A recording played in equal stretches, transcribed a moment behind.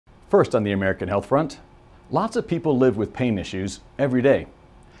First on the American health front, lots of people live with pain issues every day.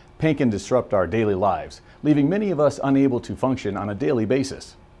 Pain can disrupt our daily lives, leaving many of us unable to function on a daily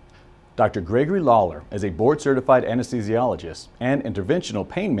basis. Dr. Gregory Lawler is a board-certified anesthesiologist and interventional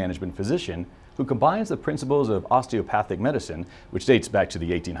pain management physician who combines the principles of osteopathic medicine, which dates back to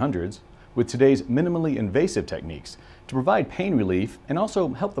the 1800s, with today's minimally invasive techniques to provide pain relief and also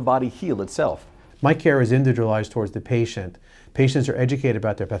help the body heal itself. My care is individualized towards the patient. Patients are educated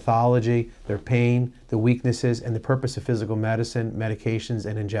about their pathology, their pain, the weaknesses, and the purpose of physical medicine, medications,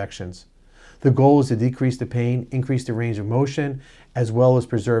 and injections. The goal is to decrease the pain, increase the range of motion, as well as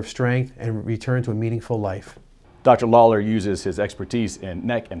preserve strength and return to a meaningful life. Dr. Lawler uses his expertise in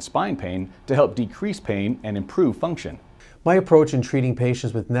neck and spine pain to help decrease pain and improve function. My approach in treating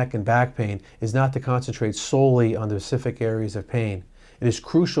patients with neck and back pain is not to concentrate solely on the specific areas of pain. It is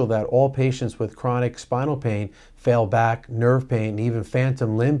crucial that all patients with chronic spinal pain, fail back, nerve pain, and even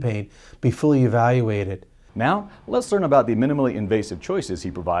phantom limb pain be fully evaluated. Now, let's learn about the minimally invasive choices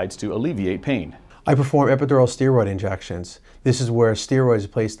he provides to alleviate pain. I perform epidural steroid injections. This is where steroids is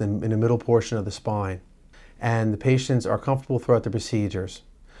placed in the middle portion of the spine, and the patients are comfortable throughout the procedures.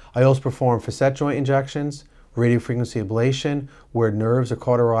 I also perform facet joint injections, radiofrequency ablation, where nerves are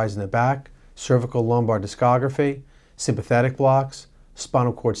cauterized in the back, cervical lumbar discography, sympathetic blocks,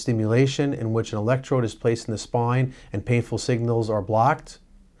 spinal cord stimulation, in which an electrode is placed in the spine and painful signals are blocked,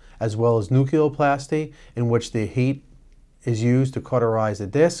 as well as nucleoplasty, in which the heat is used to cauterize the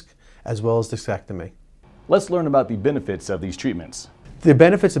disc, as well as discectomy. Let's learn about the benefits of these treatments. The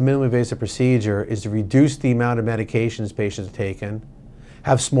benefits of minimally invasive procedure is to reduce the amount of medications patients are taking,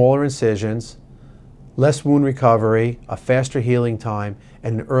 have smaller incisions, less wound recovery, a faster healing time,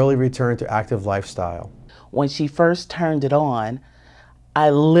 and an early return to active lifestyle. When she first turned it on, I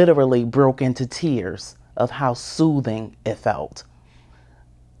literally broke into tears of how soothing it felt.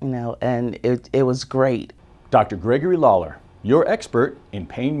 And it was great. Dr. Gregory Lawler, your expert in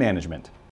pain management.